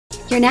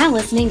You're now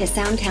listening to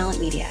Sound Talent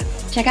Media.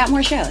 Check out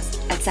more shows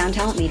at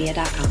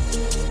soundtalentmedia.com.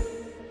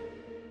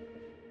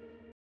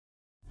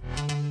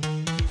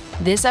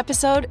 This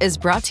episode is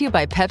brought to you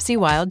by Pepsi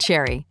Wild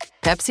Cherry.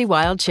 Pepsi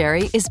Wild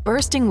Cherry is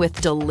bursting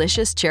with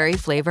delicious cherry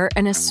flavor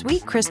and a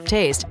sweet, crisp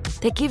taste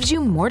that gives you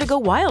more to go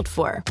wild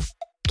for.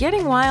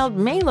 Getting wild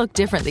may look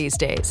different these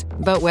days,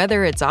 but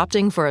whether it's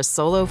opting for a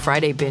solo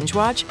Friday binge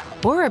watch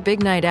or a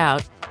big night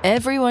out,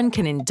 everyone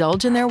can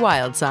indulge in their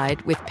wild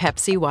side with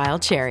Pepsi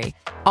Wild Cherry.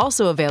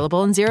 Also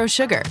available in Zero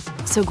Sugar.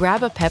 So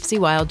grab a Pepsi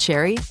Wild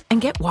Cherry and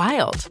get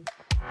wild.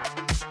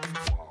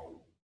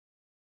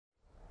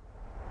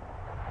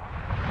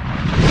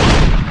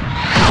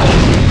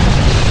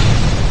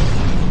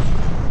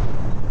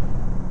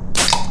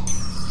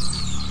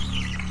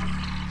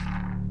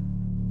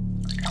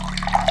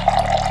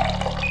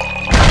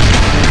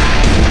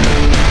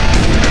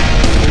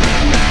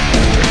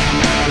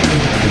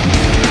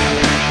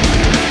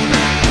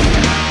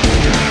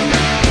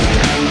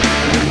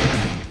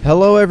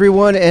 Hello,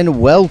 everyone,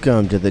 and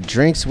welcome to the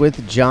Drinks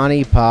with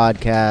Johnny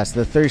podcast,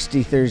 the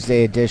Thirsty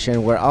Thursday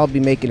edition, where I'll be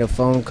making a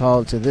phone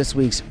call to this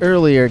week's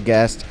earlier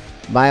guest,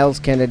 Myles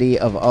Kennedy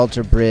of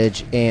Alter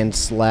Bridge and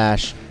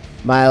Slash.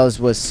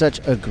 Myles was such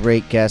a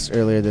great guest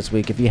earlier this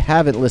week. If you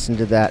haven't listened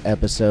to that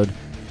episode,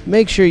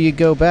 make sure you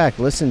go back,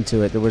 listen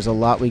to it. There was a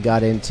lot we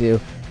got into.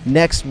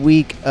 Next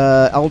week,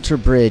 Alter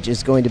Bridge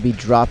is going to be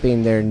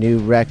dropping their new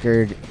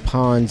record,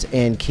 Pawns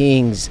and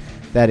Kings.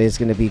 That is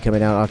going to be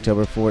coming out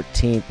October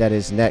 14th. That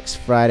is next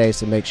Friday,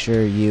 so make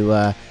sure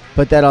you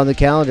put that on the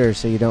calendar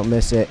so you don't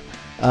miss it.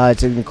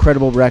 It's an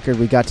incredible record.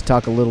 We got to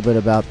talk a little bit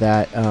about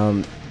that.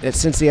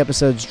 Since the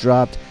episode's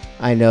dropped,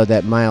 I know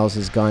that Myles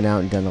has gone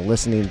out and done a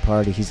listening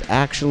party. He's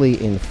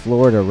actually in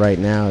Florida right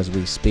now as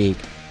we speak,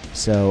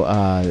 so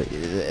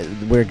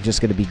we're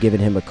just going to be giving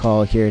him a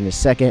call here in a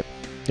second.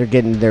 They're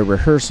getting their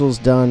rehearsals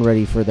done,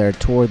 ready for their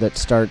tour that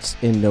starts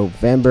in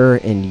November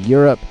in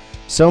Europe.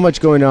 So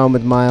much going on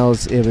with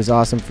Myles. It was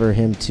awesome for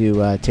him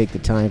to take the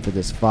time for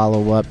this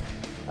follow-up.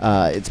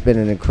 It's been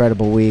an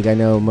incredible week. I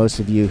know most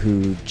of you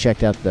who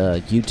checked out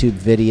the YouTube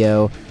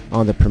video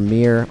on the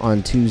premiere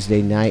on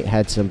Tuesday night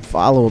had some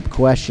follow-up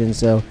questions,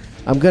 so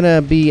I'm going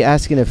to be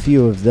asking a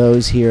few of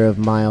those here of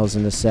Myles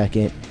in a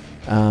second.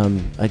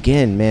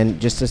 Again, man,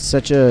 just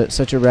such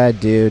a rad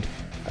dude.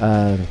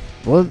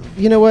 Well,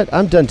 you know what?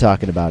 I'm done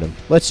talking about him.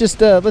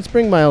 Let's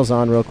bring Myles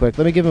on real quick.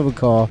 Let me give him a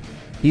call.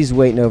 He's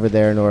waiting over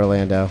there in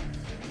Orlando.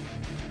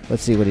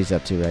 Let's see what he's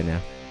up to right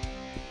now.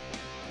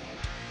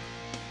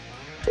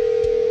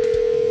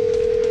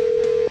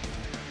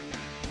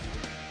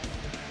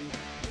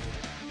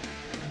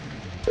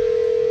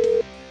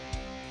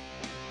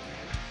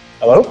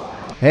 Hello?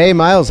 Hey,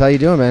 Myles, how you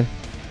doing, man?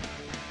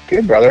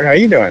 Good, brother. How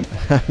you doing?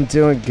 I'm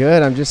doing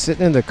good. I'm just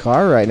sitting in the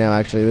car right now,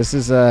 actually. This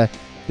is a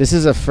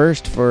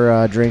first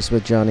for Drinks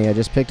with Johnny. I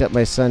just picked up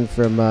my son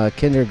from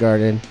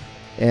kindergarten,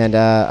 and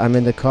I'm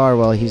in the car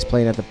while he's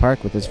playing at the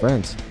park with his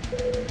friends.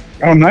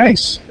 Oh,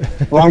 nice.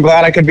 Well, I'm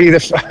glad I could be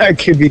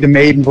the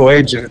maiden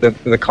voyage of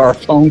the car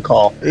phone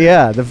call.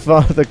 Yeah,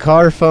 the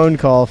car phone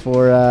call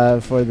for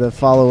the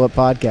follow-up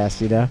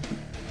podcast, you know?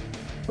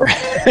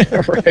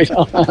 Right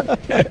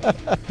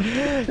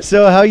on.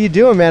 So how you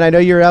doing, man? I know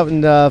you're out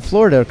in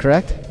Florida,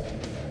 correct?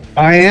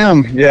 I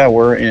am. Yeah,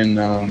 we're in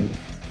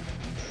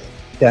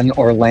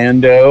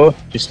Orlando.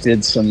 Just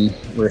did some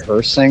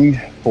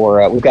rehearsing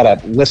for. We've got a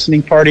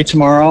listening party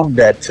tomorrow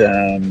that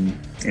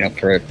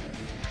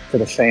for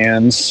the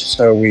fans.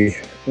 So we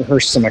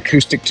rehearsed some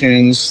acoustic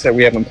tunes that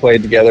we haven't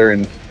played together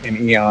in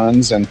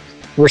eons, and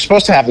we were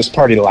supposed to have this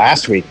party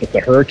last week, but the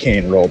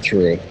hurricane rolled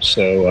through,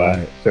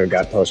 so it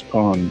got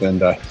postponed. And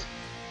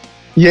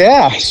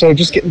so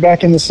just getting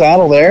back in the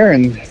saddle there,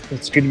 and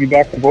it's good to be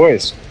back with the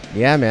boys.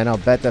 Yeah, man, I'll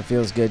bet that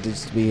feels good to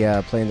just be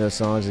playing those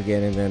songs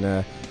again, and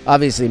then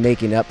obviously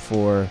making up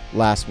for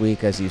last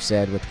week, as you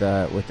said, with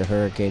the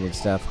hurricane and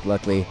stuff.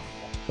 Luckily,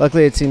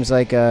 it seems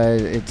like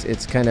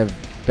it's kind of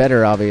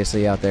better,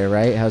 obviously, out there,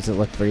 right? How's it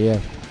look for you?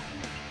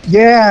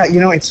 Yeah,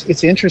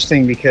 it's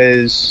interesting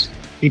because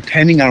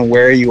depending on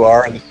where you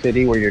are in the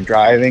city where you're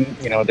driving,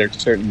 there's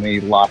certainly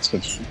lots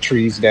of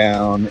trees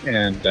down,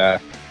 and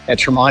at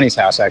Tremonti's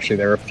house, actually,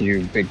 there are a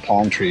few big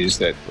palm trees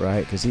that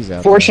because he's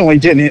out fortunately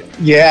didn't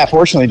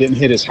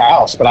hit his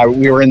house. But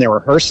we were in there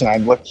rehearsing.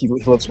 He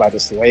lives by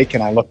this lake,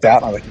 and I looked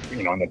out, and I was like,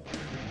 in the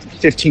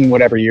 15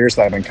 whatever years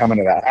that I've been coming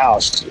to that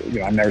house,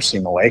 I've never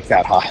seen the lake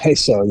that high.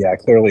 So yeah,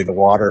 clearly the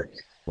water.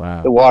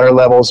 Wow. The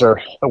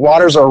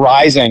waters are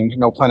rising.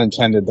 No pun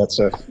intended. That's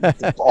an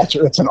alter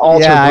bridge.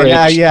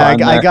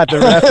 I got the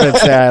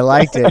reference there. I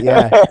liked it.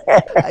 Yeah,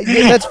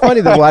 that's funny.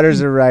 The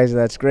waters are rising.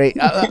 That's great.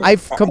 I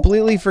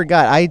completely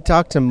forgot. I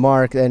talked to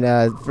Mark, and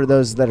for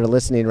those that are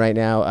listening right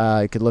now,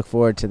 I could look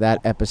forward to that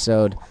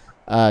episode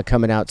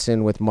coming out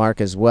soon with Mark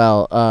as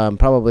well.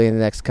 Probably in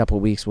the next couple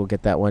of weeks, we'll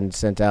get that one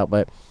sent out.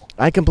 But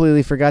I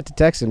completely forgot to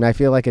text him. I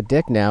feel like a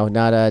dick now,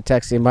 not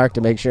texting Mark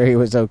to make sure he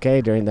was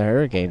okay during the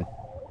hurricane.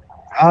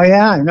 Oh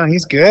yeah, no,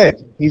 he's good.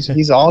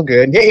 He's all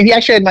good. He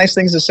actually had nice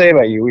things to say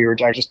about you.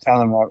 I was just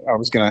telling him I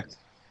was gonna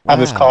have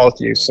this call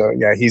with you. So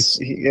yeah, he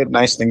had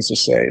nice things to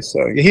say.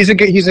 So he's a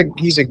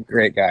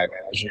great guy, man.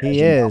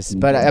 He is,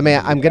 but I mean,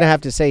 I'm gonna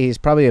have to say he's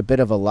probably a bit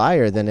of a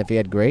liar than if he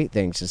had great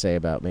things to say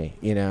about me.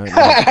 You know.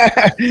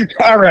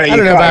 All right. I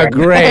don't know about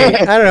great.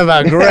 I don't know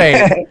about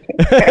great.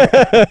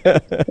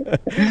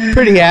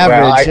 Pretty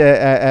average.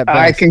 At best.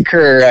 I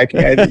concur.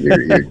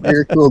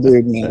 You're a cool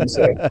dude, man.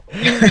 So.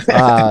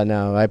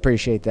 No, I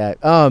appreciate that.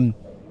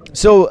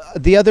 So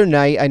the other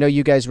night, I know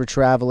you guys were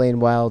traveling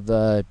while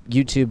the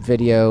YouTube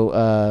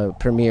video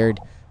premiered,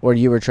 or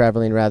you were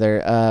traveling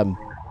rather.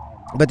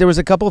 But there was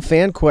a couple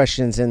fan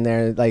questions in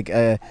there. Like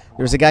there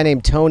was a guy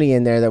named Tony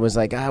in there that was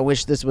like, "I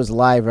wish this was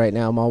live right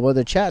now." I'm all, "Well,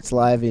 the chat's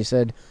live." He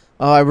said,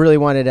 "Oh, I really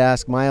wanted to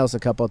ask Myles a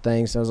couple of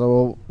things." So I was like,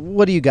 "Well,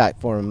 what do you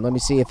got for him? Let me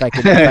see if I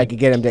could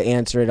get him to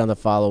answer it on the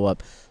follow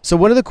up." So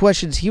one of the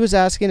questions he was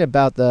asking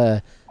about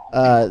the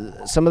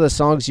some of the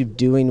songs you're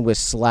doing with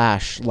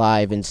Slash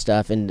live and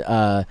stuff, and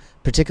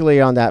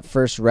particularly on that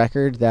first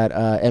record that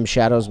M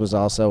Shadows was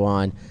also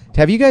on.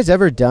 Have you guys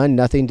ever done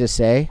Nothing to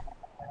Say?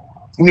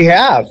 We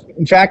have.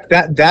 In fact,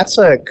 that's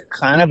a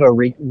kind of a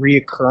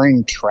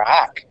reoccurring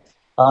track.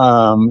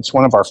 It's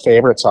one of our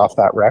favorites off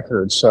that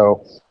record.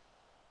 So,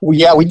 we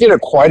did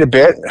it quite a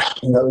bit.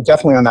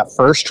 Definitely on that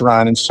first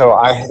run, and so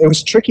it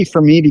was tricky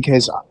for me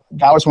because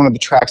that was one of the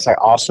tracks I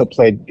also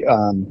played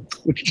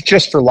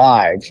just for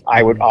live.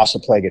 I would also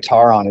play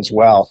guitar on as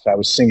well. So I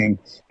was singing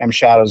M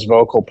Shadow's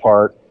vocal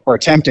part, or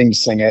attempting to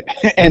sing it,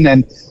 and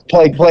then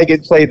play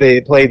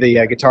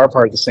the guitar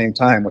part at the same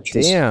time, which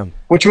was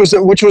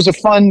a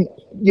fun.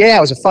 Yeah,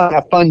 it was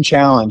a fun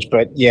challenge.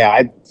 But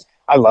yeah,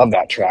 I love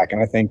that track,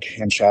 and I think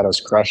M Shadows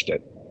crushed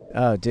it.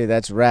 Oh, dude,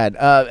 that's rad.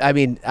 I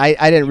mean,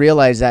 I didn't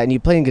realize that, and you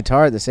playing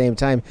guitar at the same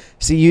time.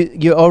 See,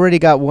 you already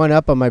got one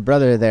up on my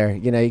brother there.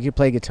 You know, you could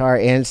play guitar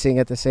and sing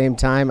at the same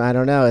time. I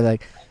don't know,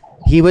 like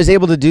he was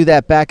able to do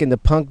that back in the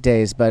punk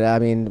days, but I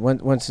mean,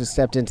 once he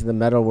stepped into the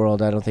metal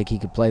world, I don't think he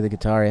could play the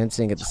guitar and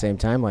sing at the same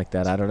time like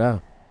that. I don't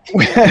know.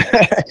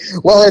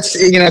 Well,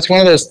 it's one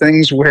of those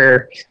things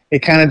where it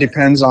kind of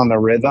depends on the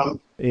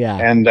rhythm. Yeah.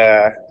 And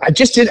I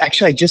just did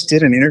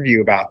an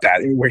interview about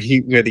that where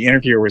the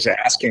interviewer was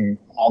asking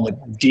all the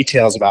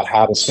details about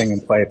how to sing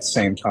and play at the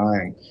same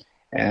time.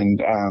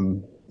 And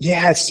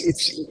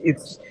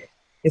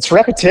it's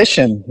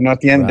repetition. You know, at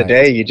the end of the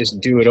day, you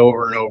just do it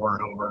over and over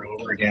and over and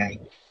over again,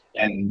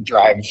 and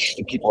drive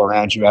the people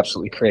around you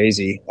absolutely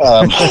crazy.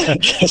 Well,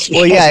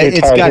 yeah,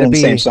 it's got to be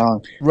the same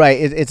song, right?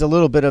 It's a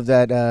little bit of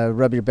that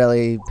rub your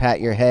belly, pat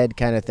your head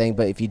kind of thing.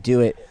 But if you do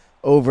it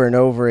over and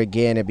over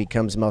again, it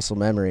becomes muscle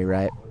memory,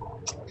 right?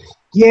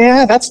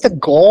 Yeah, that's the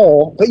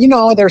goal. But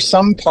there's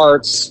some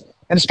parts,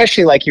 and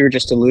especially like you were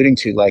just alluding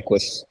to, like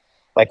with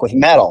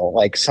metal,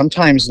 like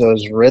sometimes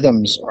those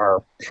rhythms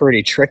are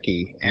pretty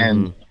tricky,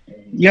 and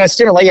it's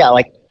different.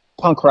 Like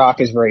punk rock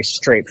is very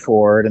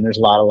straightforward, and there's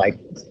a lot of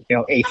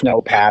eighth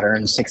note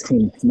patterns,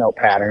 16th note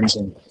patterns,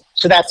 and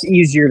so that's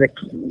easier to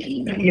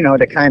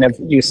kind of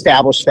you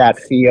establish that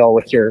feel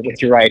with your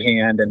right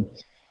hand and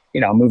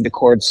move the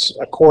chords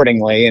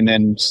accordingly, and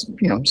then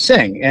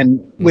sing.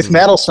 And with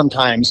metal,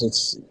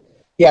 sometimes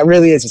it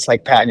really is. It's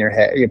like patting your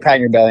head, you're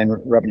patting your belly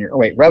and rubbing your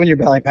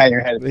belly and patting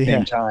your head at the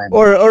same time,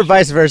 or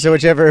vice versa,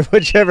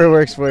 whichever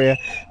works for you.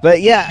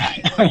 But yeah,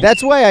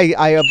 that's why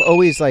I have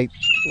always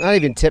not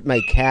even tipped my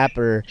cap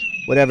or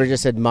whatever,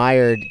 just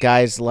admired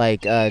guys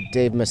like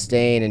Dave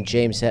Mustaine and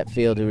James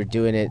Hetfield who were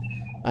doing it.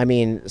 I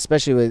mean,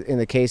 especially in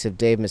the case of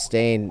Dave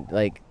Mustaine,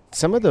 like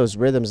some of those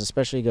rhythms,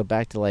 especially go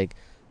back to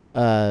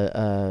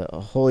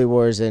Holy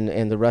Wars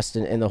and the Rust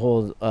and the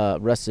whole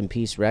Rust in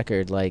Peace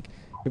record. Like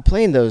you're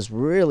playing those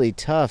really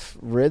tough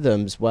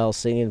rhythms while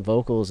singing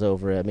vocals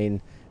over it. I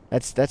mean,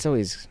 that's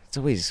always just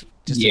a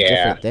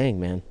different thing,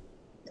 man.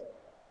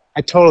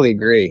 I totally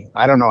agree.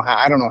 I don't know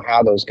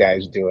how those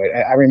guys do it.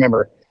 I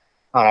remember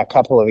on a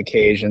couple of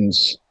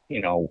occasions,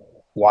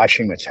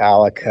 watching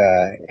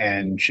Metallica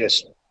and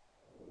just,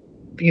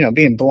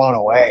 being blown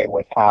away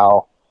with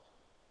how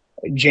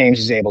James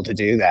is able to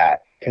do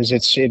that. Because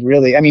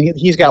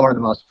he's got one of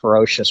the most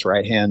ferocious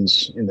right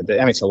hands in the.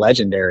 I mean, it's a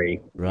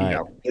legendary. Right.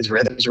 His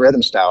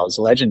rhythm style is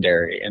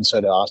legendary, and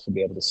so to also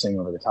be able to sing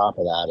over the top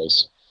of that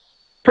is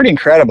pretty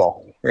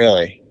incredible,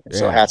 really. Yeah.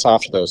 So hats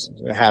off to those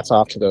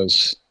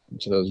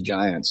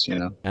giants.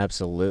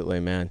 Absolutely,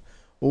 man.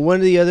 Well, one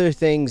of the other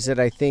things that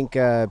I think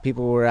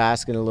people were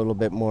asking a little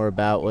bit more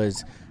about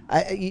was,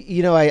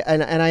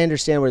 I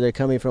understand where they're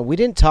coming from. We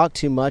didn't talk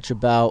too much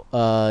about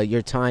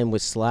your time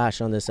with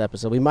Slash on this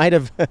episode.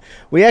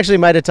 We actually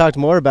might have talked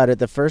more about it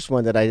the first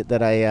one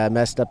that I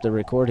messed up the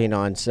recording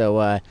on.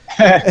 So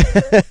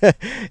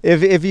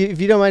if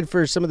you don't mind,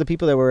 for some of the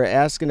people that were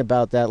asking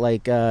about that,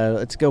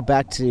 let's go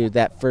back to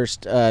that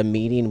first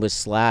meeting with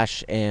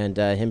Slash and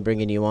him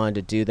bringing you on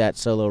to do that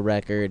solo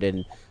record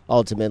and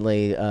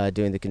ultimately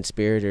doing the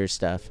Conspirator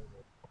stuff.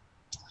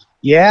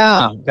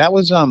 Yeah, that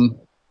was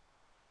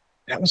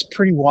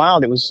pretty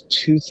wild. It was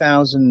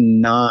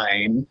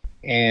 2009,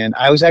 and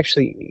I was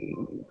actually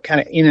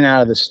kind of in and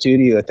out of the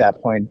studio at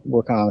that point,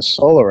 working on a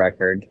solo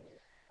record.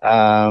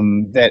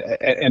 And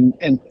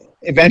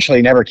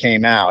eventually never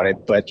came out.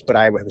 But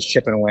I was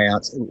chipping away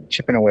at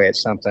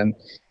something,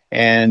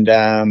 and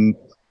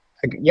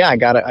I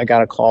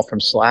got a call from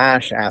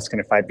Slash asking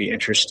if I'd be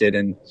interested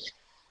in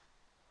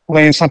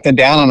laying something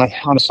down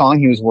on a song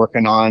he was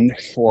working on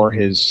for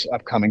his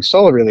upcoming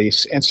solo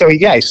release. And so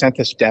he sent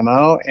this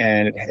demo,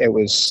 and it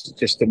was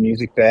just a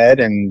music bed,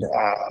 and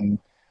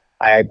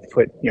I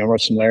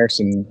wrote some lyrics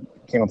and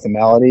came up with a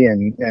melody,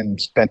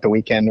 and spent the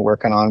weekend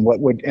working on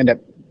what would end up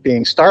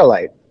being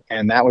Starlight.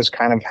 And that was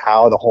kind of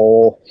how the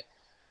whole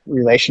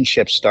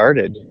relationship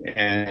started.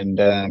 And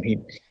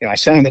I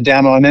sent him the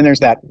demo, and then there's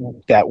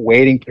that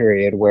waiting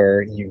period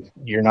where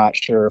you're not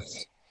sure if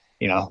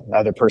the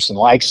other person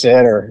likes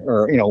it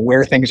or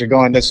where things are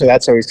going. So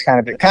that's always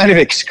kind of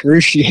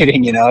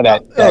excruciating,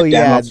 that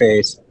demo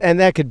phase.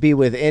 And that could be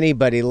with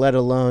anybody, let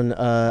alone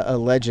a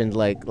legend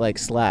like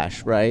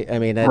Slash, right? I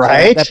mean,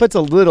 right? That puts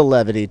a little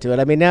levity to it.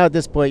 I mean, now at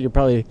this point, you're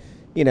probably,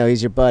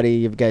 he's your buddy.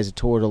 You guys have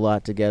toured a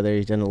lot together.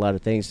 You've done a lot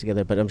of things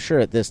together. But I'm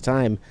sure at this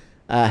time,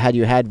 had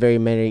you had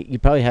you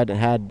probably hadn't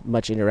had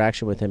much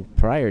interaction with him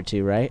prior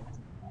to, right?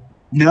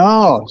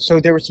 No. So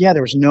there was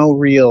no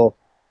real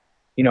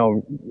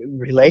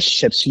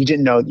relationships. You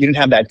didn't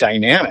have that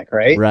dynamic,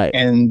 right? Right.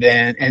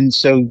 And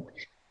so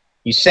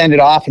you send it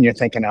off, and you're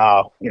thinking,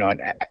 an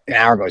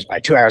hour goes by,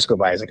 2 hours go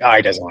by. It's like,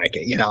 he doesn't like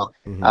it.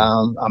 Mm-hmm.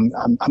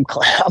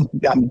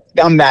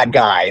 I'm that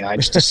guy. I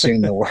just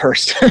assume the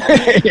worst.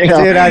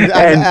 Dude,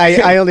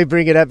 I only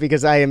bring it up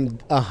because I am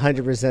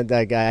 100%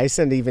 that guy. I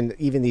send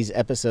even these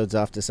episodes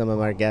off to some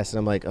of our guests, and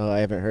I'm like, I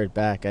haven't heard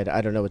back.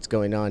 I don't know what's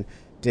going on.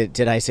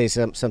 Did I say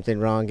something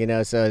wrong?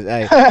 So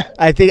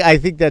I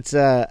think that's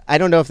I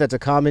don't know if that's a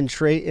common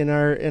trait in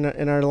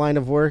our line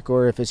of work,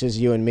 or if it's just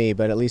you and me,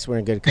 but at least we're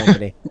in good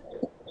company.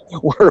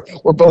 We're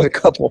both a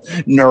couple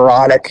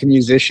neurotic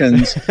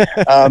musicians.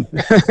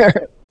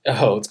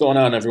 What's going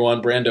on,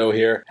 everyone? Brando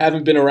here.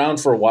 Haven't been around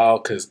for a while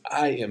because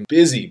I am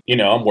busy.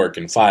 I'm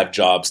working 5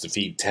 jobs to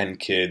feed 10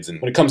 kids,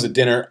 and when it comes to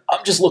dinner,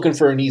 I'm just looking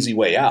for an easy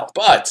way out.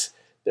 But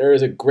there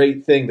is a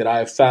great thing that I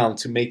have found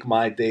to make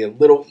my day a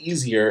little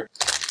easier.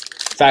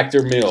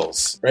 Factor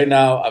Meals. Right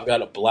now, I've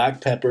got a black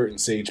pepper and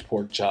sage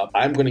pork chop.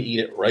 I'm going to eat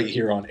it right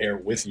here on air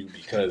with you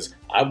because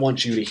I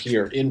want you to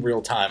hear in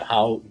real time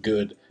how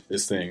good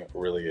this thing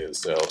really is.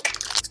 So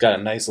it's got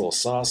a nice little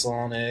sauce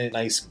on it,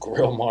 nice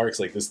grill marks.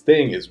 Like, this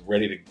thing is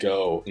ready to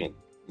go.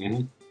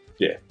 Mm-hmm.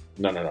 Yeah.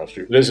 No.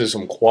 This is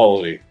some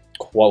quality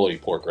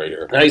pork right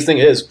here. The nice thing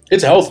is,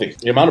 it's healthy.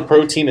 The amount of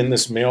protein in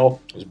this meal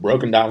is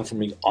broken down for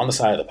me on the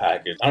side of the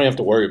package. I don't have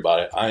to worry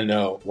about it. I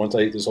know once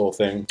I eat this whole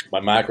thing,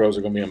 my macros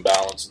are going to be in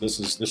balance. This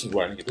is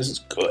what I need. This is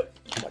good.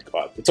 Oh my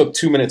God. It took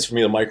 2 minutes for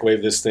me to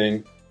microwave this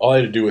thing. All I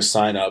had to do was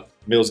sign up.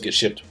 Meals get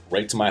shipped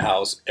right to my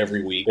house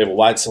every week. They have a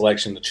wide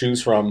selection to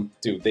choose from.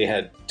 Dude, they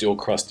had dual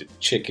crusted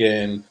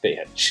chicken. They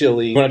had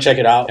chili. You want to check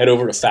it out? Head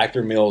over to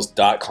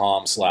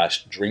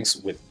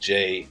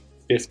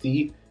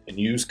factormeals.com/drinkswithj50 and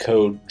use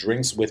code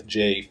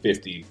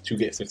drinkswithj50 to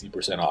get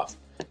 50% off.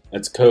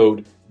 That's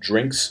code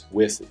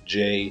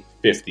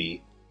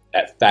drinkswithj50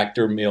 at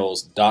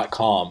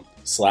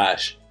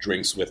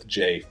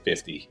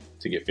factormeals.com/drinkswithj50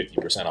 to get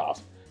 50%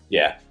 off.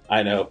 Yeah,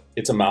 I know,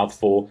 it's a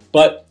mouthful,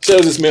 but so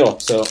is this meal.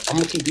 So I'm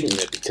going to keep eating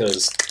it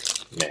because,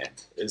 man,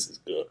 this is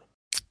good.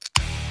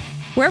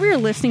 Wherever you're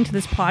listening to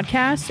this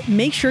podcast,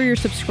 make sure you're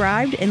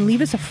subscribed and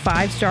leave us a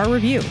 5-star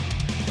review.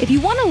 If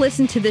you want to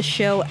listen to this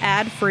show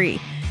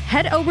ad-free,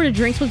 head over to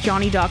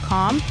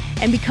drinkswithjohnny.com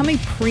and become a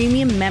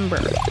premium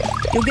member.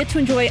 You'll get to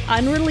enjoy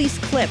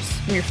unreleased clips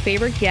from your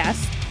favorite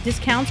guests,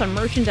 discounts on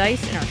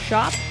merchandise in our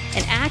shop,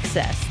 and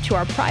access to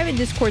our private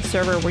Discord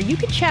server where you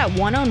can chat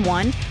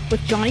one-on-one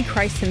with Johnny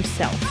Christ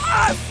himself.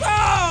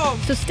 Awesome!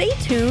 So stay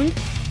tuned,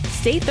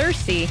 stay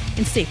thirsty,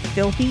 and stay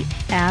filthy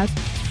as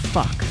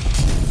fuck.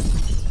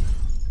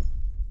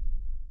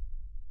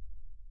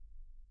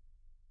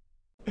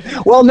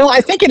 Well, no,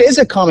 I think it is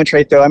a common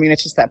trait, though. I mean,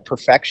 it's just that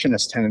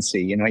perfectionist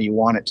tendency. You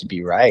want it to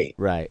be right.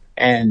 Right.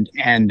 And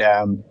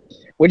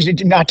which,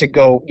 not to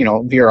go,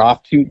 veer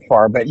off too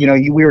far, but,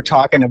 we were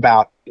talking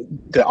about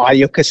the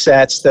audio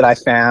cassettes that I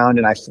found,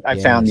 and I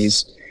found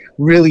these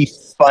really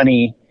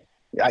funny,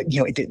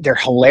 they're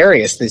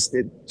hilarious.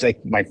 It's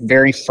like my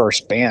very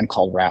first band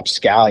called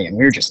Rapscallion.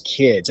 We were just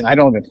kids, and I'd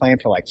only been playing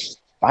for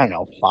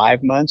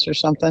 5 months or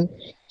something.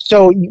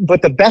 So,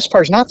 but the best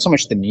part is not so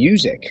much the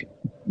music.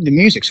 The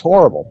music's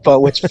horrible,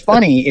 but what's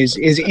funny is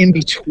in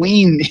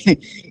between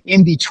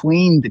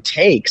the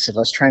takes of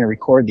us trying to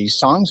record these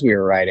songs we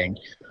were writing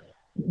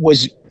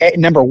was,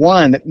 number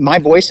one, that my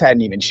voice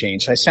hadn't even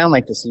changed. So I sound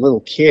like this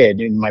little kid,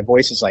 and my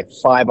voice is like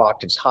 5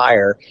 octaves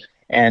higher,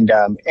 and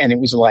it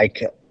was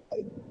like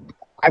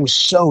I was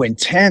so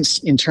intense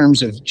in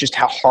terms of just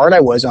how hard I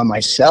was on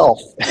myself.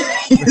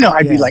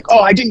 I'd be like,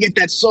 I didn't get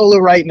that solo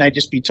right, and I'd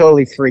just be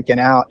totally freaking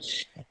out.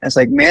 And it's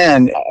like,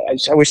 man,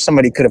 I wish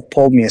somebody could have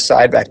pulled me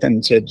aside back then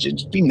and said,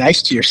 just be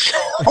nice to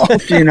yourself.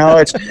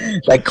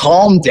 It's like,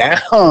 calm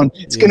down.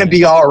 It's going to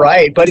be all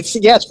right. But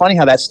it's funny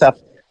how that stuff,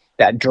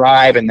 that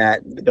drive and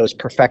those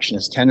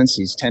perfectionist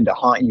tendencies tend to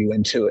haunt you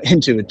into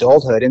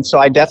adulthood. And so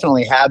I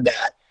definitely had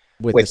that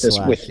with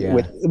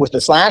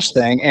the Slash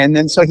thing. And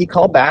then so he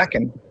called back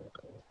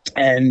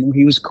and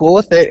he was cool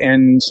with it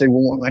and said,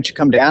 well, why don't you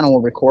come down and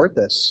we'll record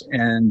this?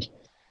 And it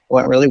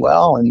went really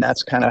well. And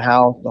that's kind of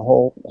how the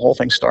whole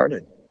thing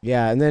started.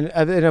 Yeah. And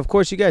then of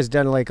course you guys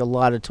done like a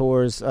lot of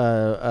tours,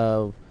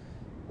 doing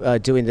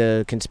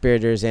the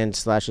Conspirators and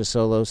Slash's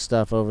solo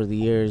stuff over the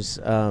years.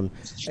 A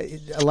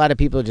lot of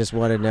people just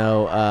want to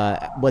know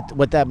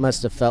what that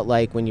must have felt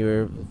like when you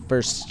were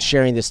first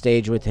sharing the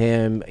stage with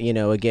him. You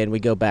know, again, we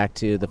go back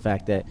to the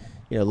fact that,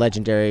 you know,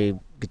 legendary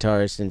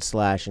guitarist in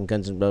Slash and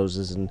Guns N'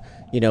 Roses, and,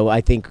 you know,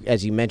 I think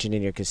as you mentioned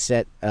in your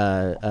cassette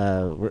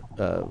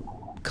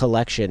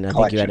collection, I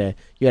think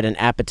you had an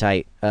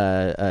Appetite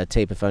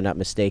tape, if I'm not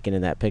mistaken,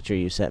 in that picture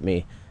you sent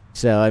me.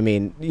 So, I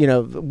mean, you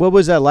know, what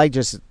was that like,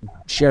 just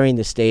sharing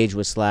the stage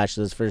with Slash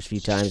those first few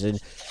times,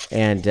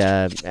 and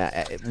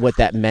what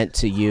that meant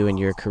to you and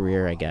your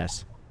career, I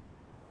guess?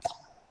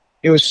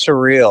 It was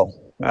surreal.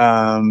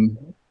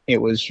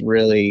 It was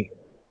really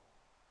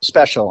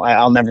special.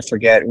 I'll never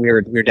forget. We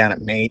were down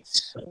at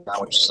Mates,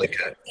 which is like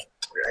a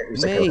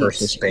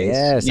rehearsal space.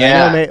 Yes,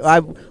 yeah. I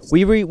know,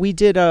 we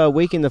did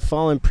Waking the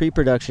Fallen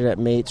pre-production at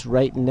Mates,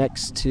 right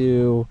next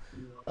to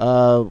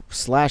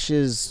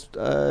Slash's,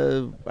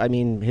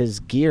 his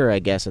gear, I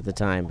guess, at the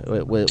time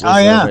was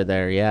over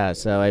there. Yeah.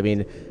 So, I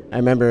mean, I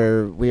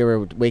remember we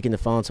were Waking the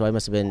Fallen, so I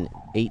must have been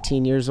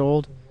 18 years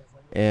old.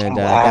 And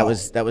wow.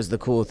 that was the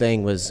cool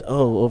thing was,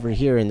 over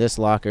here in this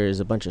locker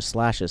is a bunch of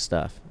Slash's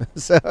stuff.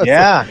 So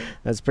yeah,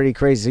 that's pretty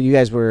crazy. So you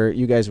guys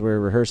were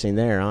rehearsing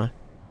there, huh?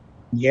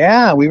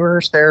 Yeah, we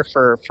rehearsed there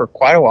for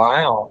quite a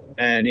while,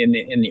 and in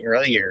the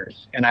early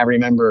years. And I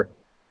remember,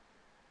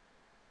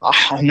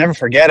 I'll never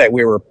forget it.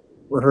 We were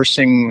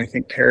rehearsing, I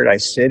think,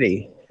 Paradise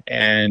City,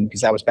 and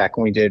because that was back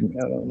when we did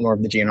more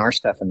of the GNR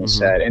stuff in the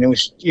set, and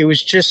it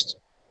was just.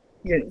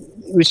 It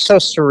was so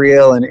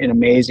surreal and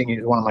amazing. It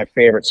was one of my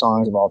favorite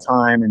songs of all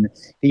time, and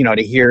you know,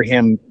 to hear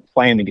him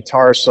playing the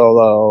guitar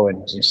solo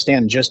and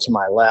stand just to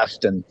my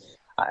left, and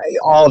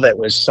all of it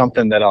was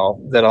something that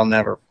I'll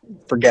never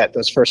forget.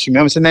 Those first few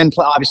moments, and then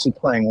obviously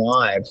playing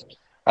live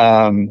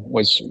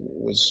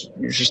was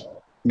just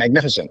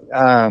magnificent.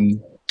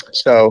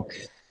 So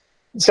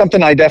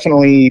something I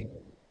definitely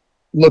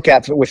look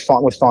at with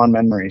fond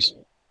memories.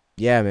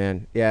 Yeah,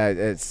 man. Yeah,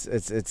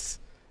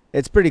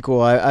 it's pretty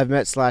cool. I've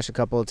met Slash a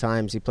couple of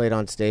times. He played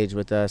on stage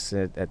with us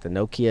at the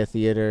Nokia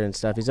Theater and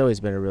stuff. He's always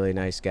been a really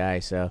nice guy.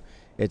 So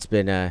it's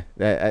been I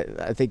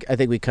think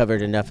we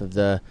covered enough of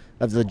the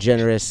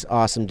generous,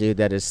 awesome dude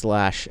that is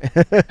Slash.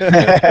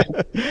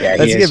 Yeah,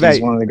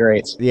 he's one of the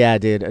greats. Yeah,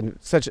 dude, and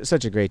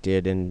such a great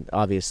dude, and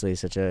obviously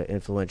such an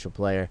influential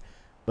player.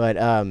 But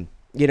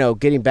you know,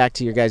 getting back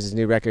to your guys'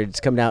 new record,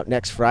 it's coming out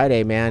next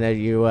Friday, man. Are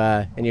you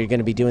and you're going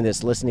to be doing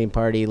this listening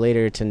party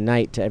later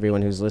tonight to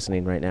everyone who's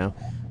listening right now.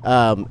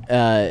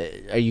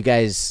 Are you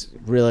guys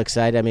real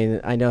excited? I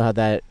mean, I know how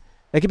that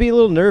could be a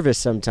little nervous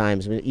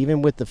sometimes,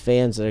 even with the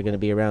fans that are going to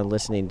be around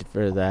listening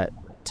to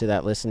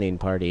that listening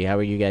party. How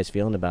are you guys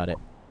feeling about it?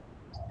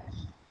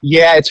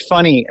 Yeah, it's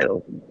funny.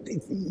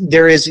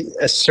 There is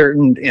a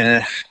certain,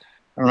 I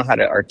don't know how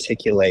to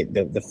articulate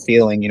the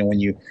feeling, you know, when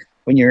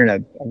you're in a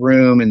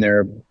room and there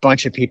are a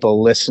bunch of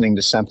people listening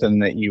to something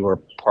that you were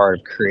part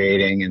of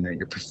creating and that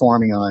you're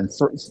performing on.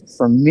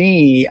 For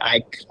me,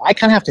 I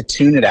kind of have to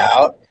tune it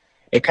out.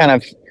 It kind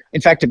of, in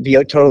fact, to be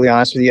totally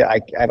honest with you,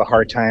 I have a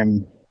hard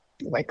time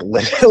like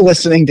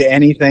listening to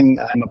anything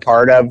I'm a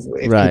part of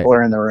if people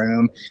are in the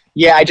room.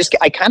 Yeah, I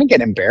kind of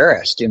get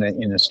embarrassed in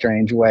a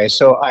strange way.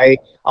 So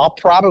I'll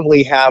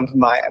probably have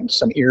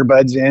some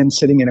earbuds in,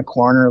 sitting in a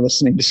corner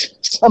listening to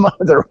some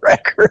other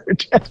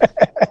record.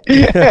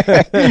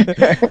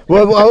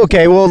 Well,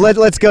 okay. Well,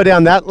 let's go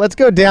down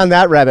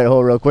that rabbit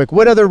hole real quick.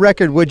 What other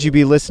record would you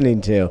be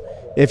listening to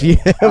if you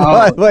you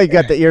got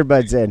the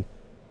earbuds in?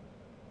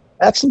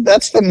 That's the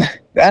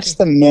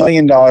 $1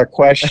 million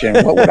question.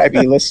 What would I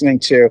be listening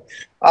to?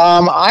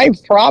 I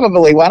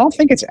don't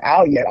think it's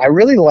out yet. I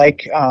really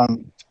like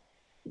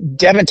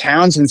Devin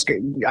Townsend's.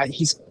 I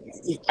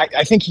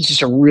think he's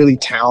just a really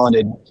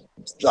talented,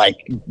 like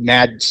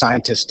mad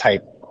scientist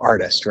type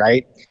artist,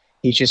 right?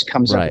 He just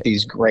comes up with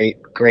these great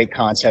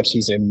concepts.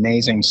 He's an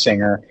amazing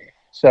singer.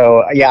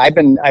 So yeah, I've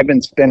been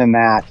spinning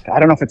that. I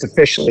don't know if it's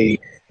officially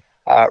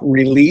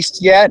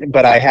released yet,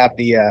 but I have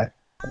the.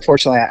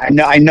 Unfortunately,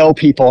 I know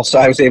people, so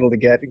I was able to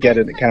get a kind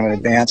of an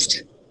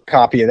advanced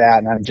copy of that,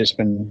 and I've just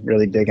been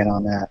really digging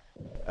on that.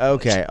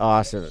 Okay,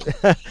 awesome.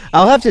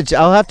 I'll have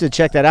to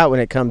check that out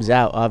when it comes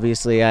out.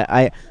 Obviously,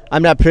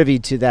 I'm not privy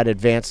to that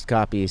advanced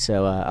copy,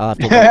 so I'll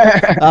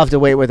have to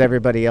wait with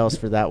everybody else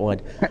for that one.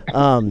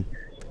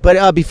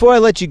 But before I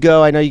let you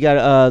go, I know you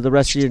got the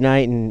rest of your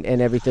night and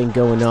everything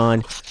going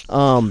on.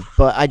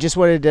 But I just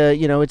wanted to,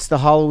 you know, it's the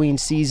Halloween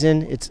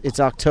season. It's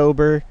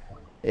October.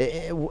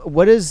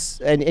 What is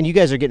and you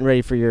guys are getting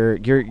ready for your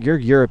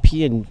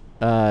European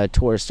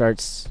tour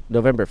starts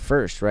November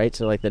 1st, right?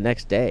 So like the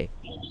next day.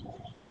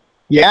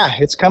 Yeah,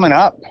 it's coming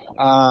up.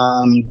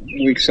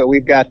 So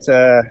we've got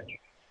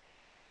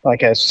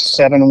like a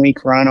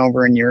 7-week run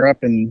over in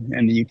Europe and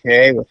the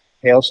UK with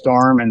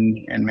Hailstorm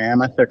and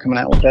Mammoth are coming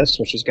out with us,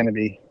 which is going to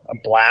be a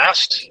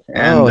blast.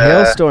 And,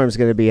 Hailstorm's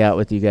going to be out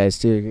with you guys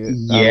too.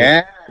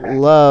 Yeah,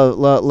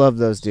 love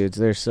those dudes.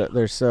 They're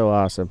so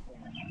awesome.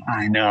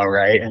 I know,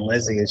 right? And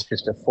Lizzie is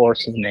just a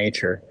force of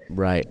nature.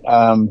 Right.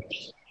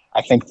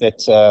 I think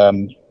that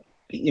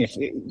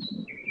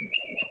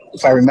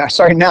if I remember,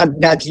 sorry, now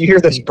do you hear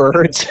those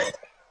birds?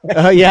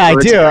 Oh yeah, I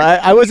do.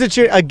 I wasn't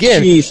sure.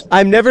 Again, jeez.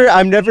 I'm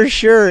never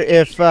sure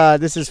if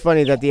this is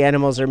funny that the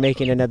animals are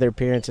making another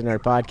appearance in our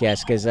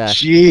podcast because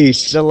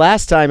the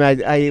last time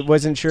I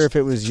wasn't sure if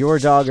it was your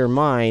dog or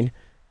mine,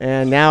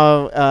 and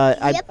now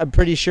I'm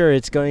pretty sure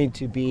it's going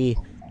to be.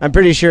 I'm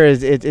pretty sure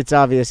it's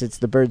obvious it's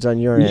the birds on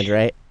your end,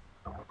 right?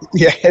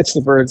 Yeah, it's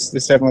the birds.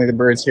 It's definitely the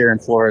birds here in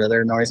Florida.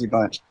 They're a noisy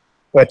bunch.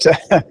 But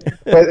yeah,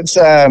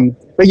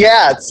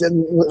 it's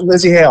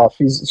Lizzie Hale.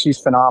 She's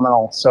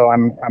phenomenal. So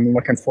I'm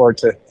looking forward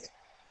to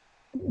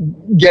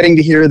getting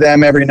to hear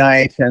them every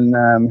night, and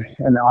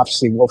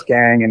obviously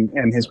Wolfgang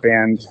and his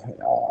band.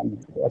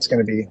 That's going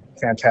to be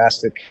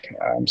fantastic.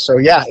 So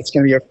yeah, it's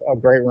going to be a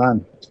great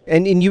run.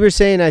 And you were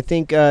saying, I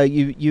think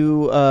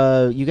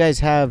you guys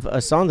have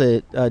a song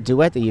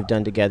duet that you've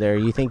done together.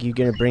 You think you're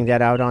going to bring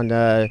that out on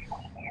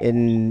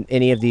in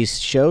any of these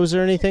shows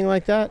or anything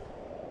like that?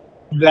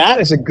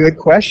 That is a good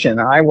question.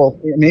 I'll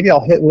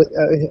hit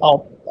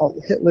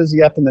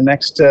Lizzie up in the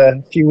next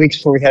few weeks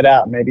before we head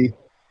out. Maybe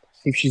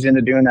see if she's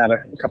into doing that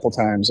a couple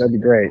times. That'd be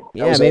great.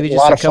 Yeah, maybe a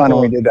lot of fun when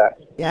we did that.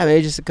 Yeah,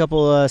 maybe just a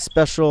couple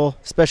special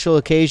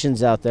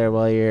occasions out there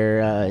while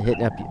you're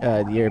hitting up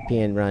the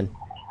European run.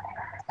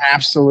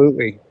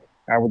 Absolutely,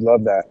 I would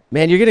love that.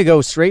 Man, you're gonna go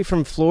straight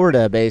from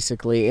Florida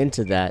basically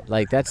into that.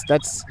 Like that's.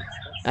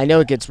 I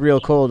know it gets real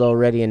cold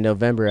already in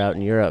November out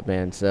in Europe,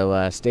 man.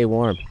 So stay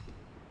warm.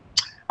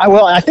 I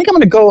will. I think I'm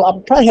going to go. I'll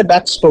probably head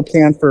back to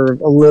Spokane for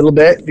a little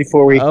bit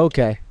before we roll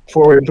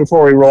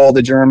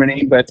to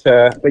Germany. But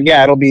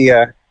yeah, it'll be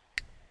a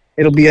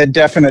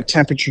definite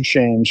temperature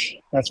change.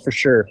 That's for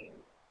sure.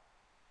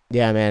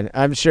 Yeah, man.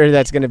 I'm sure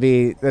that's gonna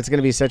be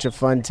such a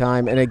fun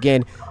time. And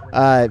again,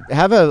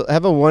 have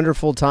a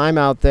wonderful time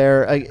out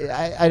there.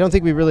 I don't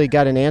think we really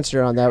got an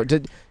answer on that.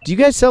 Do you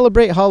guys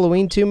celebrate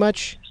Halloween too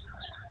much?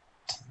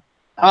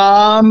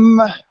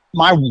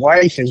 My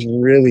wife is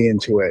really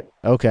into it.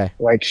 Okay.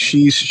 Like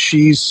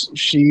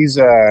she's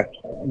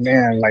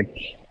man, like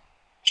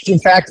in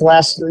fact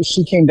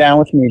she came down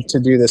with me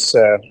to do this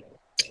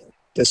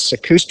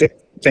acoustic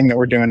thing that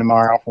we're doing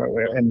tomorrow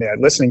in the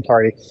listening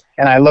party,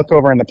 and I look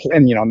over in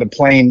the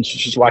plane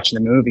she's watching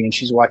the movie, and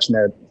she's watching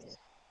the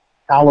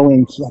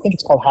Halloween, I think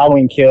it's called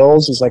Halloween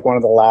Kills, is like one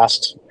of the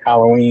last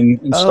Halloween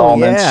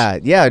installments. Oh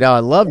yeah. No,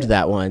 I loved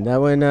that one.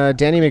 That one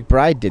Danny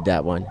McBride did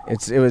that one.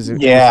 It was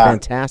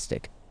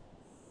fantastic.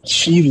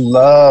 She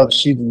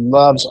loves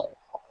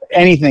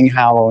anything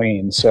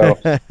Halloween. So,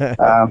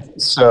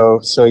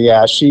 so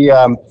yeah,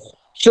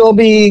 she'll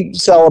be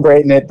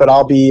celebrating it, but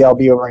I'll be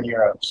over in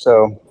Europe,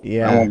 so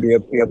yeah, I won't be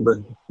able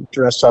to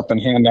dress up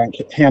and hand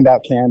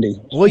out candy.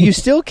 Well, you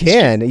still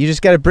can. You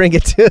just got to bring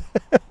it to.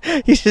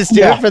 You just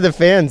do it for the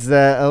fans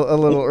a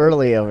little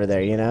early over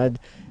there. You know.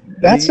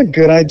 That's a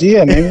good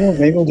idea.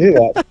 Maybe we'll do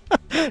that.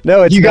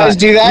 No, it's you guys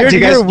do that? You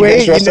guys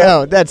dress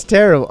up? That's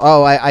terrible.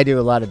 Oh, I do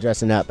a lot of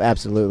dressing up,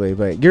 absolutely.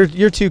 But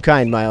you're too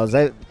kind, Myles.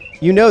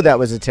 You know that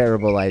was a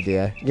terrible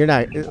idea. You're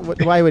not.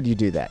 Why would you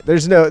do that?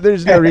 There's no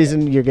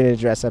reason you're going to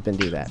dress up and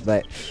do that.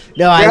 But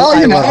no,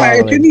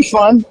 it could be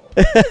fun.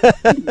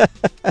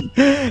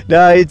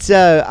 No, it's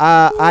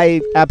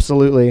I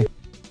absolutely.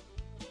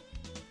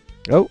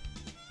 Oh,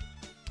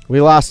 we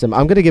lost him.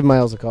 I'm going to give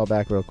Myles a call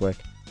back real quick.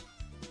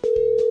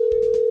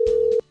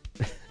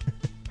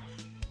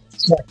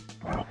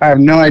 I have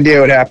no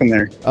idea what happened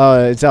there.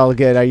 Oh, it's all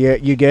good. Are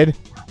you good?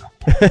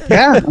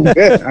 Yeah,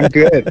 I'm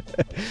good.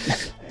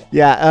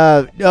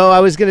 Yeah. No, I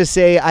was gonna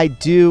say I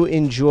do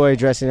enjoy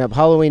dressing up.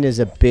 Halloween is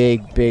a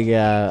big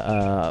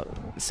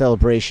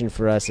celebration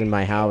for us in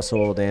my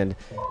household, and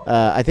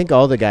I think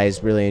all the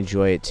guys really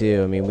enjoy it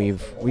too. I mean,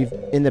 we've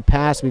in the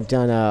past we've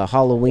done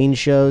Halloween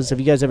shows. Have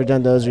you guys ever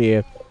done those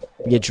where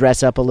you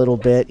dress up a little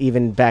bit,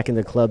 even back in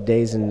the club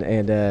days,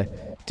 and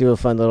do a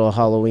fun little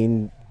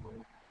Halloween?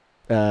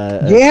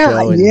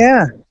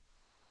 Yeah.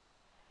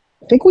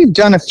 I think we've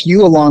done a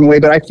few along the way,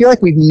 but I feel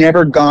like we've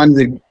never gone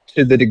to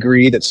the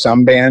degree that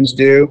some bands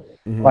do.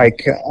 Mm-hmm.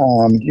 Like,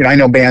 I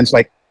know bands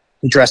like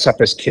dress up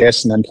as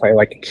Kiss and then play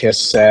like a Kiss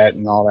set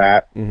and all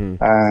that.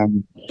 Mm-hmm.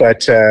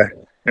 But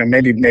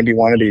maybe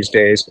one of these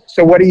days.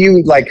 So what do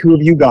you like? Who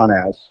have you gone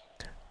as?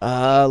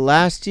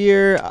 Last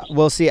year,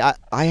 well, see,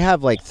 I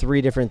have like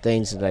 3 different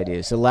things that I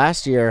do. So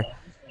last year,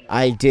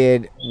 I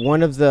did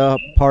one of the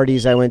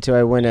parties I went to.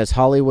 I went as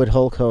Hollywood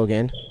Hulk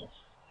Hogan.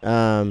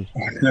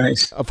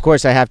 Nice. Of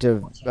course, I have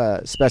to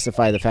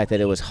specify the fact that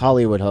it was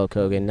Hollywood Hulk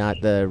Hogan, not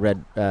the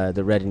red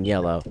and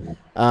yellow.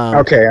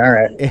 Okay, all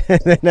right.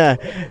 And then,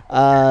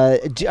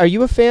 are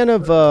you a fan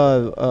of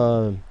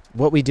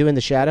What We Do in the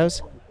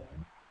Shadows?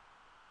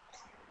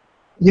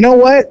 You know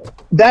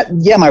what?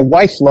 My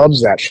wife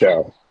loves that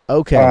show.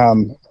 Okay.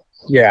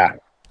 Yeah.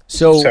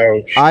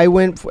 So I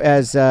went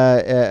as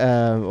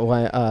why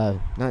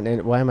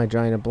am I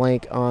drawing a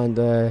blank on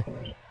the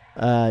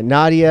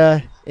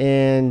Nadia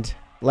and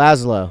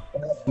Laszlo?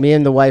 Me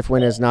and the wife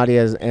went as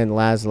Nadia and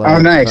Laszlo.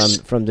 Oh, nice.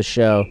 from the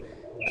show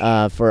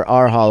for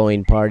our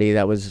Halloween party.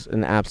 That was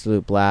an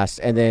absolute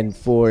blast. And then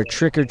for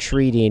trick or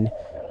treating,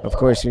 of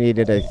course, we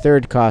needed a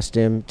third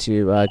costume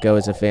to go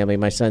as a family.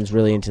 My son's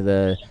really into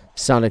the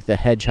Sonic the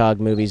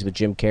Hedgehog movies with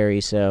Jim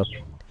Carrey, so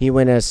he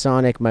went as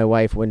Sonic. My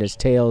wife went as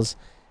Tails.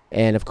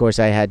 And, of course,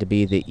 I had to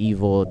be the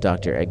evil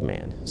Dr.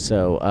 Eggman.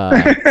 So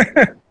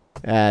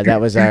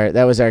that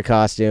was our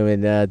costume.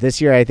 And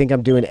this year I think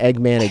I'm doing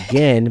Eggman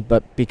again.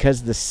 But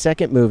because the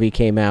second movie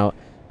came out,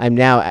 I'm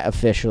now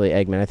officially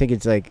Eggman. I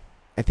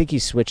think he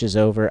switches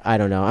over. I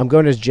don't know. I'm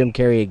going as Jim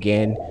Carrey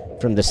again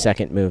from the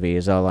second movie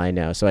is all I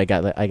know. So I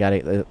got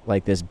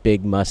like this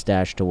big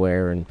mustache to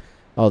wear and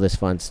all this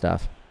fun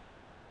stuff.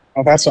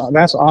 Oh, that's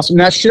awesome.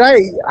 Now, should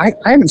I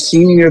haven't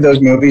seen any of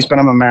those movies, but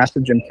I'm a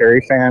massive Jim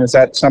Carrey fan. Is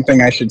that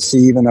something I should see,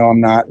 even though I'm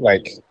not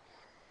like,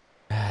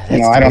 I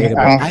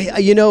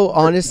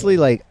honestly,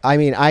 like, I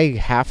mean, I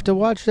have to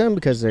watch them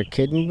because they're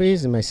kid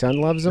movies and my son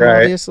loves them,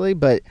 obviously.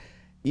 But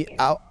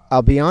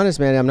I'll be honest,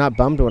 man, I'm not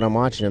bummed when I'm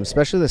watching them,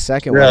 especially the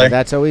second one.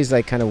 That's always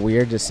like kind of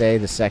weird to say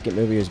the second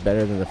movie was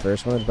better than the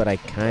first one, but I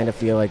kind of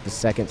feel like the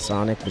second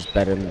Sonic was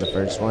better than the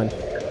first one.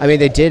 I mean,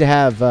 they did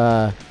have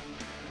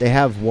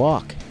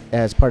Walk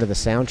as part of the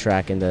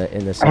soundtrack in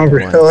the second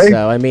one.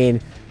 So I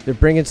mean, they're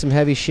bringing some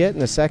heavy shit in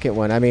the second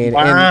one. I mean,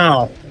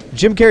 wow. And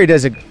Jim Carrey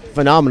does a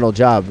phenomenal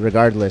job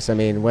regardless. I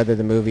mean, whether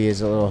the movie is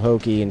a little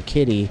hokey and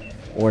kiddie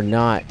or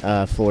not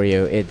for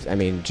you,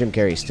 Jim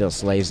Carrey still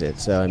slays it.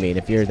 So I mean,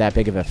 if you're that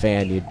big of a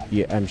fan,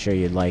 I'm sure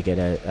you'd like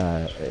it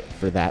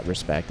for that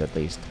respect at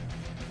least.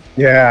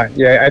 Yeah,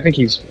 I think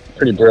he's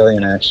pretty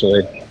brilliant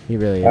actually. He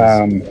really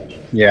is.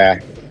 Yeah,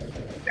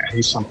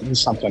 he's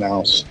something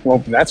else.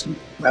 Well, that's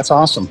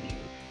awesome.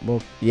 Well,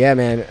 yeah,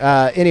 man.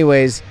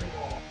 Anyways,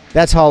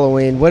 that's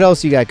Halloween. What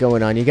else you got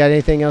going on? You got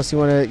anything else you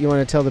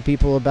wanna tell the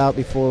people about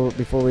before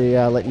we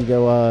let you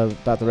go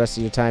about the rest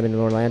of your time in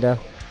Orlando?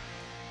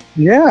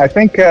 Yeah, I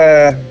think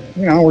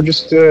we're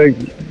just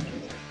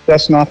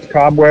dusting off the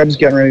cobwebs,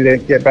 getting ready to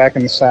get back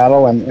in the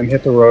saddle and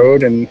hit the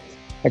road. And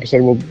like I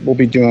said, we'll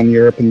be doing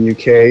Europe and the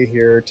UK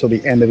here till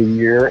the end of the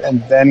year,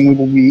 and then we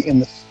will be in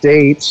the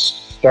States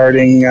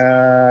starting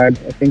I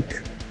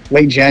think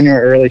late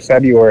January, early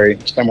February,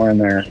 somewhere in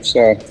there.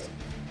 So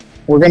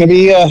we're going to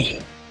be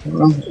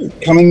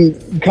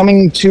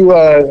coming to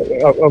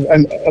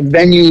a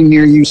venue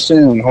near you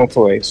soon,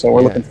 hopefully. So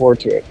we're looking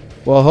forward to it.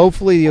 Well,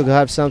 hopefully you'll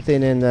have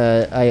something in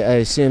I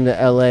assume the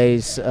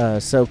LA's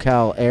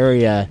SoCal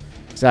area.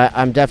 So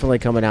I'm definitely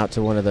coming out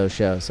to one of those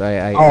shows.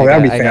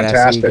 That'd be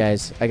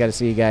fantastic. I got to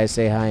see you guys,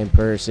 say hi in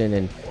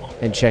person,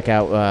 and check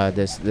out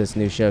this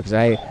new show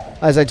because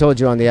as I told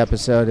you on the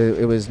episode,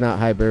 it was not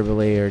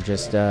hyperbole or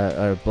just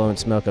or blowing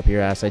smoke up your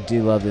ass. I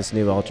do love this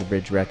new Alter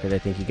Bridge record. I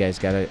think you guys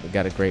got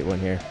a great one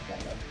here.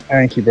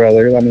 Thank you,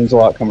 brother. That means a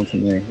lot coming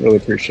from me. Really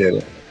appreciate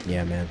it.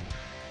 Yeah, man.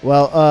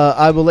 Well,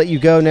 I will let you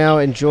go now.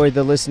 Enjoy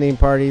the listening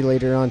party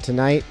later on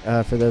tonight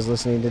for those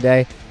listening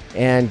today.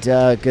 And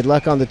good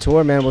luck on the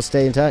tour, man. We'll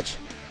stay in touch.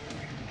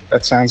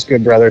 That sounds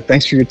good, brother.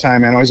 Thanks for your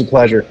time, man. Always a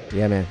pleasure.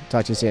 Yeah, man.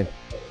 Talk to you soon.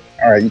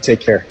 All right, you take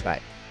care.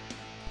 Bye.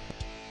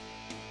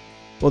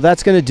 Well,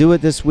 that's going to do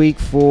it this week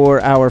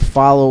for our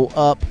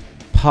follow-up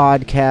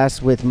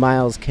podcast with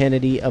Myles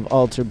Kennedy of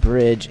Alter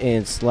Bridge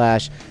and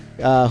Slash.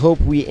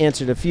 Hope we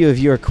answered a few of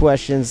your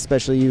questions,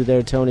 especially you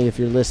there, Tony, if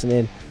you're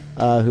listening,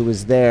 who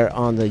was there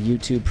on the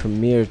YouTube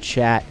premiere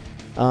chat.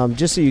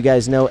 Just so you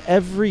guys know,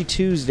 every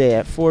Tuesday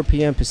at 4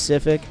 p.m.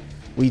 Pacific,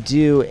 we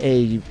do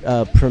a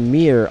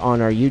premiere on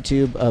our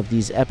YouTube of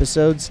these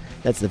episodes.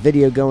 That's the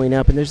video going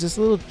up, and there's this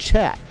little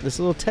chat, this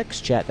little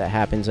text chat that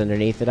happens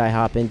underneath that I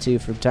hop into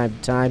from time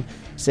to time.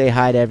 Say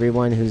hi to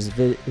everyone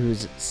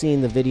who's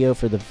seen the video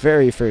for the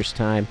very first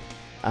time.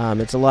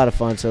 It's a lot of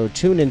fun, so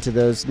tune into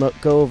those.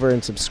 Go over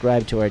and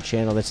subscribe to our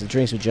channel. That's the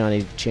Drinks with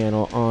Johnny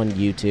channel on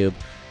YouTube.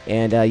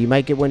 And you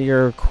might get one of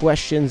your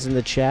questions in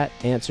the chat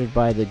answered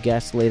by the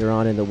guests later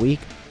on in the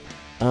week.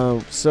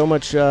 So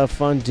much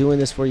fun doing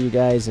this for you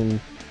guys and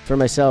for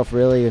myself,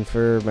 really, and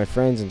for my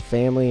friends and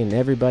family and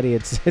everybody.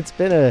 It's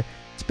been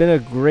a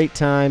great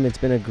time. It's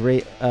been a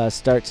great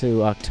start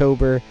to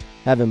October.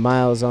 Having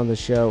Myles on the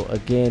show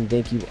again.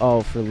 Thank you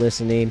all for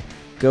listening.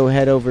 Go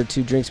head over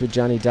to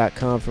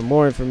drinkswithjohnny.com for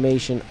more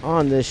information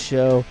on this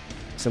show.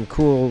 Some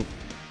cool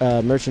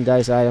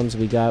merchandise items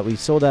we got. We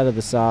sold out of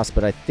the sauce,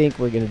 but I think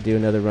we're going to do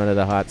another run of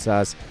the hot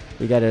sauce.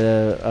 We got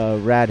a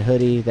rad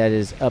hoodie that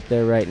is up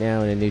there right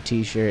now and a new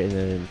t-shirt, and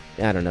then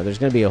I don't know, there's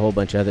going to be a whole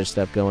bunch of other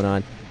stuff going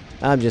on.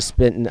 I'm just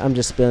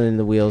spinning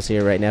the wheels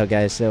here right now,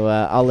 guys, so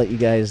I'll let you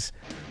guys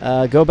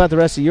go about the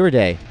rest of your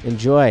day.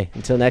 Enjoy.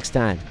 Until next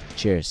time.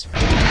 Cheers.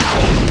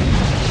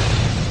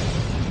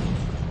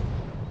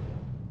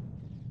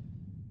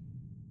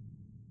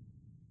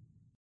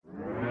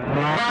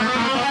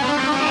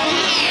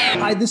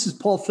 Hi, this is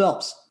Paul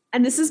Phelps.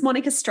 And this is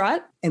Monica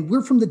Strutt. And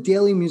we're from the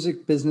Daily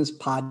Music Business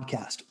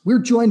Podcast. We're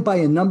joined by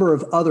a number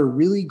of other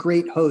really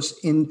great hosts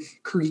in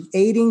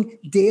creating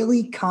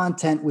daily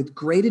content with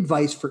great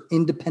advice for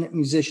independent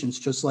musicians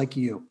just like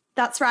you.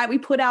 That's right. We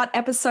put out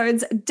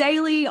episodes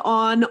daily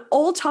on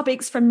all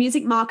topics from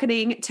music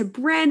marketing to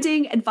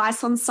branding,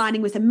 advice on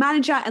signing with a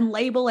manager and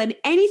label, and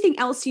anything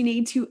else you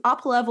need to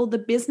up-level the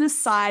business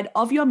side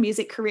of your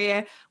music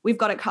career. We've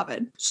got it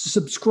covered.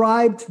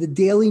 Subscribe to the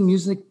Daily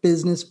Music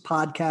Business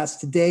Podcast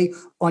today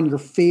on your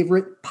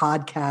favorite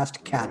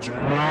podcast catcher.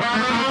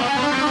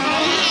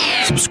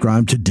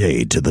 Subscribe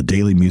today to the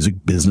Daily Music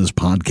Business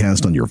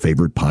Podcast on your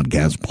favorite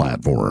podcast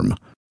platform.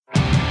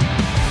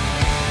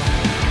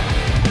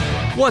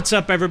 What's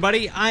up,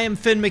 everybody? I am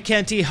Finn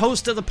McKenty,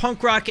 host of the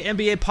Punk Rock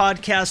MBA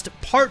podcast,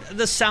 part of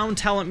the Sound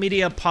Talent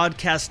Media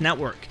Podcast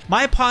Network.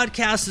 My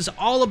podcast is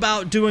all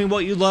about doing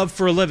what you love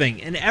for a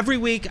living, and every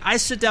week I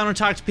sit down and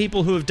talk to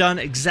people who have done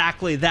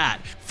exactly that.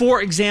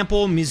 For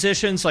example,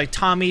 musicians like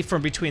Tommy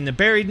from Between the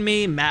Buried and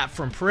Me, Matt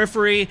from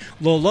Periphery,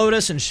 Lil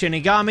Lotus and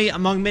Shinigami,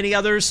 among many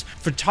others,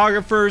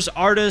 photographers,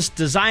 artists,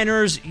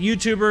 designers,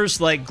 YouTubers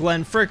like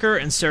Glenn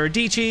Fricker and Sarah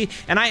Dici,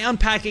 and I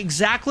unpack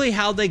exactly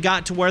how they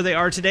got to where they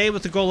are today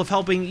with the goal of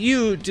helping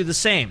you do the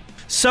same.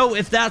 So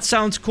if that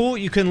sounds cool,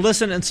 you can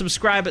listen and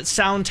subscribe at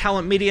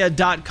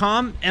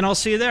soundtalentmedia.com, and I'll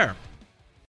see you there.